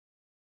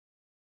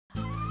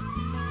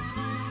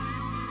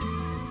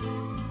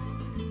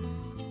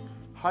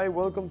Hi,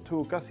 welcome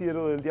to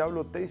Casillero del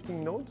Diablo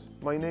Tasting Notes.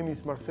 My name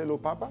is Marcelo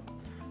Papa.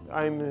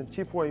 I'm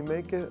Chief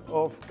Winemaker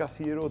of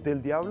Casillero del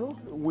Diablo.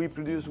 We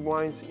produce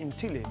wines in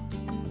Chile.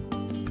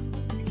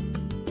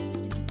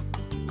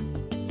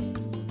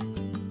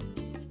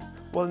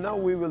 Well, now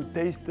we will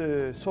taste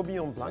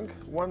Sauvignon Blanc,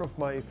 one of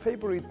my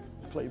favorite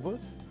flavors,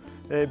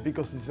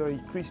 because it's very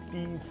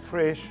crispy,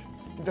 fresh,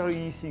 very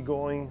easy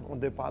going on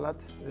the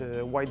palate,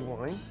 white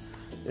wine.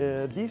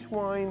 This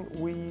wine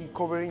we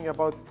covering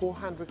about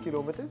 400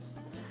 kilometers,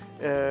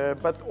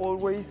 but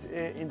always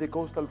in the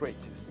coastal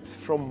ranges,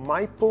 from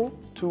Maipo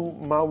to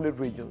Maule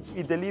regions.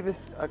 It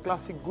delivers a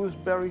classic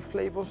gooseberry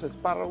flavors,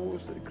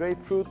 asparagus,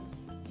 grapefruit,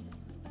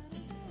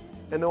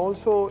 and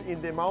also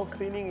in the mouth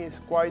feeling is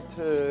quite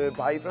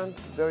vibrant,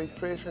 very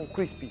fresh and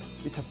crispy.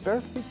 It's a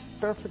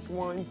perfect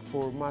wine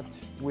for match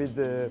with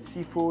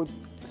seafood,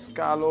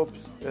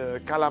 scallops,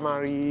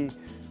 calamari,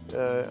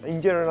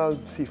 in general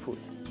seafood.